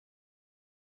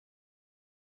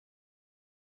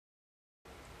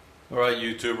Alright,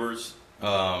 YouTubers,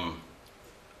 a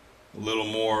little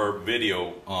more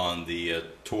video on the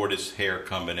tortoise hare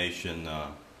combination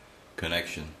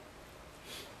connection.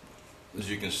 As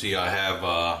you can see, I have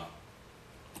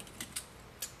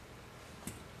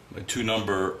my two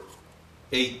number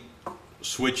 8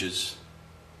 switches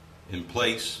in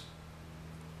place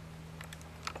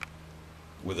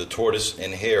with a tortoise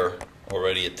and hare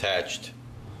already attached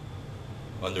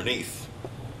underneath.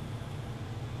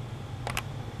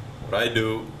 What I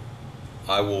do,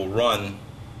 I will run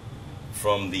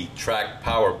from the track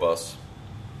power bus.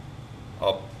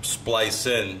 I'll splice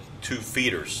in 2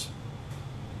 feeders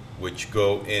which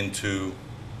go into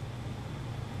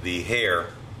the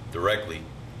hare directly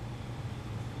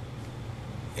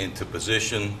into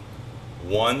position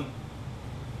 1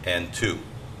 and 2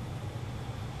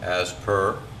 as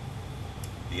per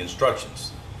the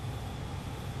instructions.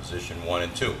 Position 1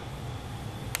 and 2.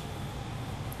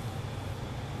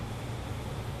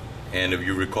 And if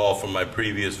you recall from my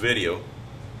previous video,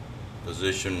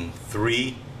 position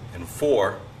 3 and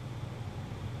 4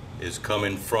 is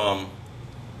coming from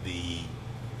the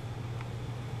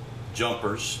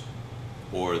jumpers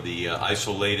or the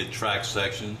isolated track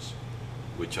sections,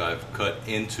 which I've cut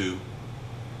into,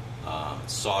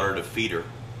 soldered a feeder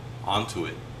onto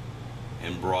it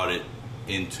and brought it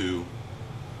into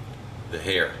the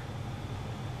hare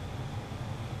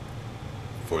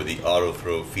for the auto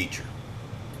throw feature.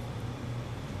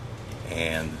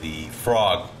 And the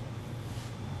frog,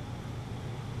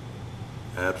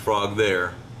 that frog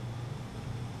there,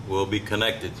 will be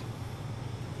connected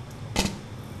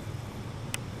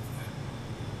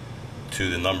to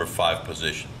the number 5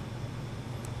 position.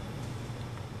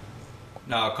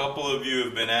 Now, a couple of you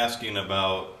have been asking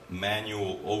about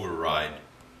manual override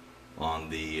on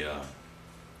the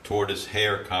tortoise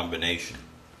hare combination,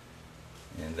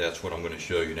 and that's what I'm going to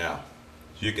show you now.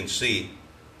 So you can see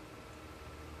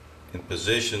in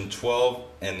position 12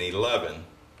 and 11,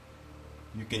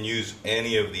 you can use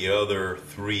any of the other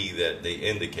 3 that they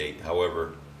indicate.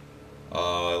 However,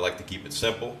 I like to keep it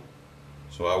simple,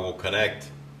 so I will connect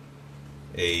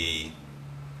a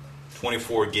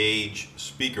 24 gauge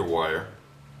speaker wire,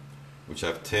 which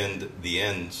I've tinned the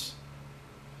ends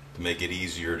to make it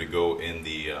easier to go in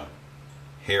the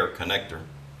hare connector,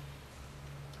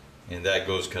 and that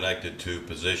goes connected to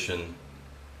position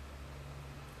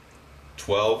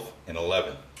 12 and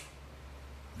 11.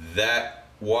 That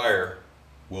wire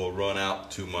will run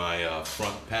out to my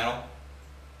front panel,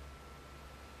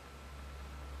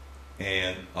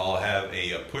 and I'll have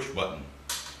a push button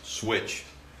switch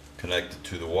connected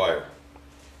to the wire.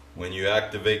 When you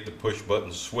activate the push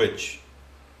button switch,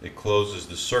 it closes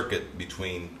the circuit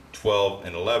between 12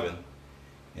 and 11,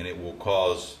 and it will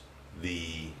cause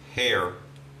the hare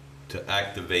to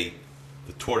activate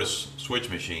the Tortoise Switch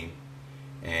Machine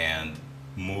and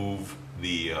move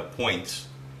the points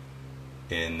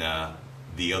in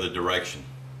the other direction.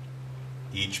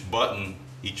 Each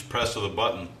press of the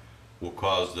button will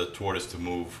cause the tortoise to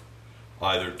move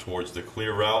either towards the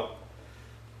clear route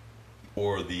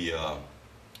or the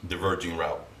diverging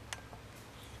route.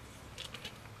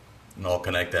 And I'll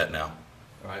connect that now.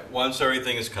 Alright, once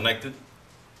everything is connected,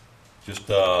 just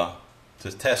to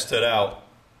test it out,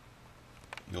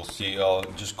 you'll see I'll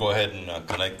just go ahead and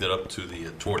connect it up to the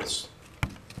tortoise.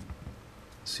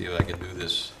 See if I can do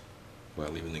this while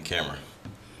leaving the camera.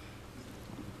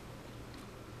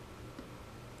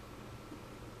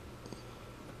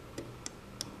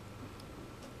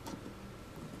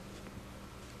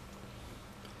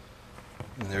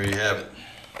 And there you have it.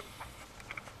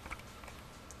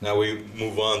 Now we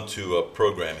move on to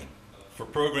programming. For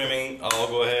programming, I'll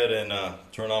go ahead and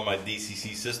turn on my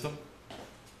DCC system.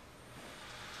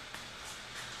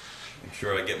 Make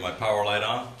sure I get my power light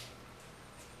on.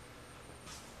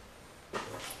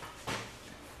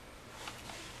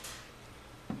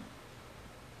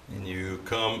 And you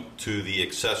come to the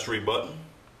accessory button,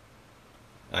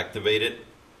 activate it.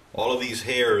 All of these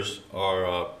hares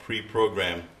are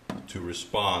pre-programmed to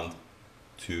respond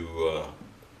to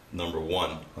number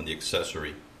 1 on the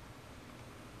accessory.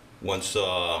 Once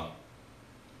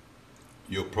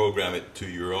you'll program it to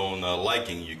your own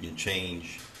liking, you can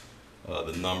change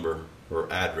the number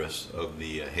or address of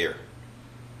the hare.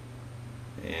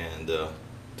 And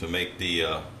to make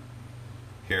the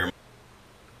hare,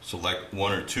 select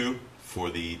 1 or 2 for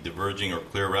the diverging or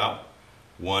clear route.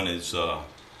 1 is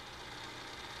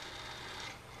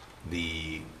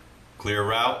the clear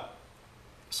route.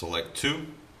 Select 2,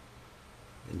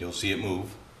 and you'll see it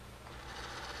move.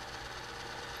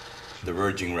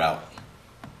 Diverging route.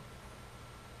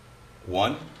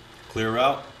 1, clear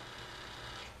route.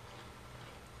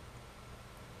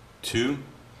 to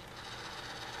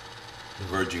the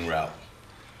verging route.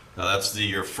 Now that's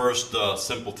your first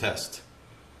simple test.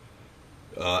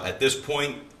 At this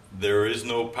point, there is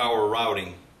no power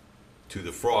routing to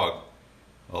the frog.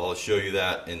 I'll show you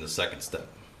that in the second step.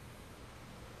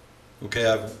 Okay,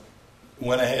 I've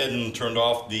went ahead and turned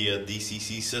off the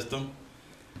DCC system.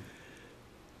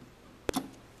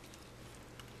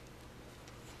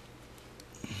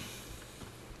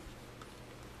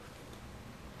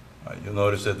 You'll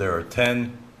notice that there are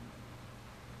 10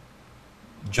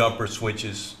 jumper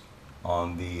switches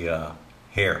on the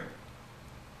Hare.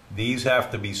 These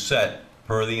have to be set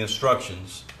per the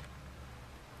instructions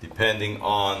depending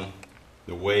on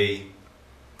the way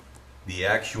the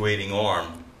actuating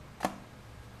arm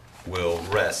will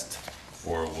rest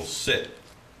or will sit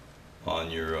on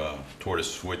your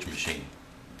Tortoise Switch Machine.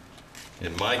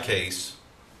 In my case,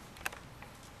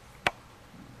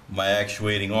 my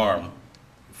actuating arm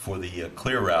for the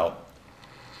clear route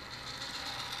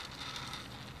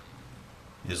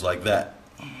is like that.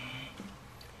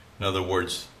 In other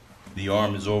words, the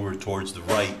arm is over towards the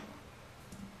right.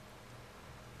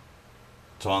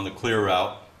 It's on the clear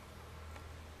route,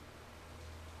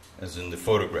 as in the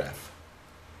photograph.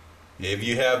 If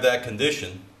you have that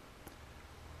condition,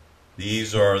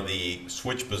 these are the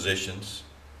switch positions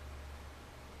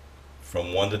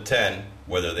from 1 to 10,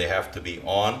 whether they have to be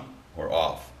on or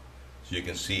off. So you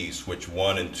can see switch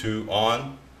 1 and 2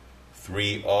 on,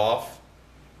 3 off,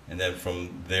 and then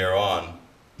from there on,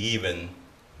 even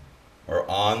or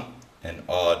on and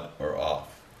odd or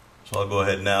off. So I'll go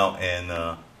ahead now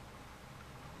and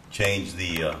change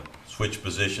the switch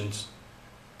positions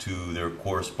to their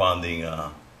corresponding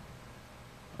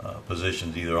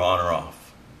positions, either on or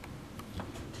off.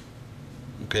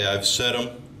 Okay, I've set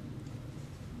them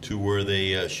to where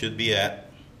they should be at.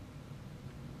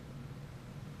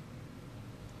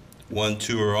 1,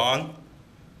 2 are on,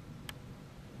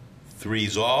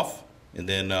 3's off, and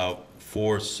then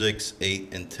 4, 6,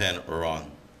 8, and 10 are on.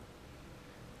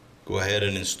 Go ahead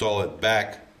and install it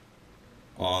back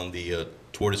on the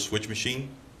Tortoise Switch Machine.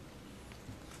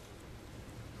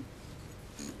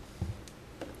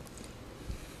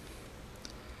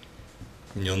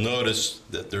 And you'll notice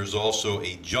that there's also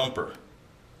a jumper.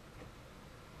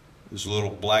 There's a little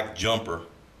black jumper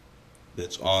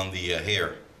that's on the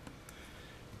Hare.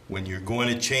 When you're going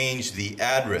to change the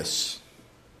address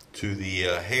to the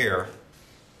Hare,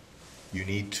 you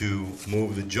need to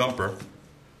move the jumper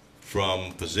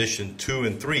from position 2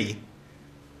 and 3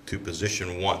 to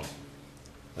position 1.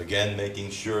 Again, making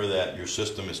sure that your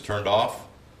system is turned off.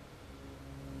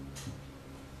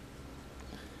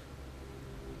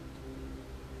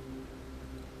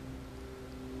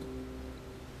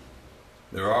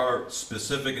 There are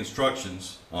specific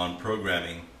instructions on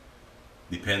programming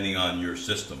depending on your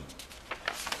system.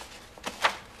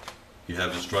 You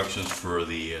have instructions for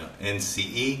the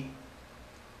NCE,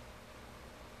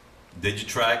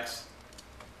 Digitrax,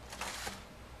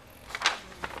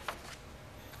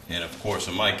 and of course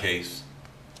in my case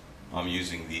I'm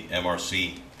using the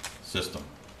MRC system.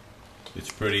 It's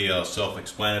pretty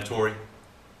self-explanatory.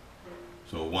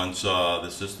 So once the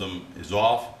system is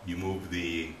off, you move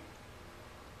the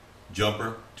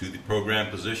jumper to the program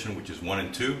position, which is 1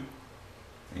 and 2,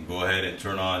 and go ahead and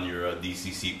turn on your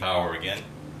DCC power again.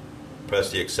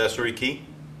 Press the accessory key.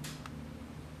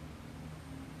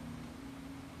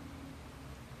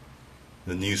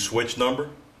 The new switch number,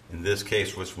 in this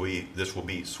case this will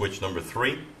be switch number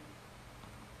 3.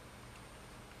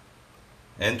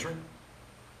 Enter.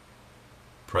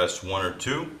 Press 1 or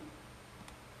 2.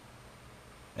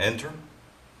 Enter.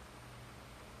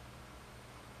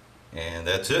 And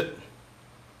that's it.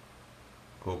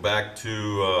 Go back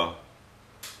to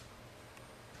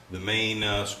the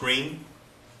main screen.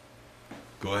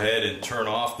 Go ahead and turn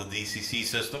off the DCC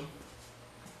system.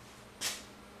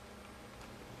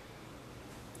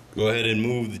 Go ahead and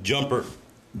move the jumper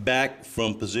back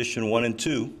from position 1 and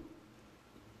 2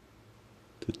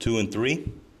 to 2 and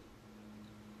 3.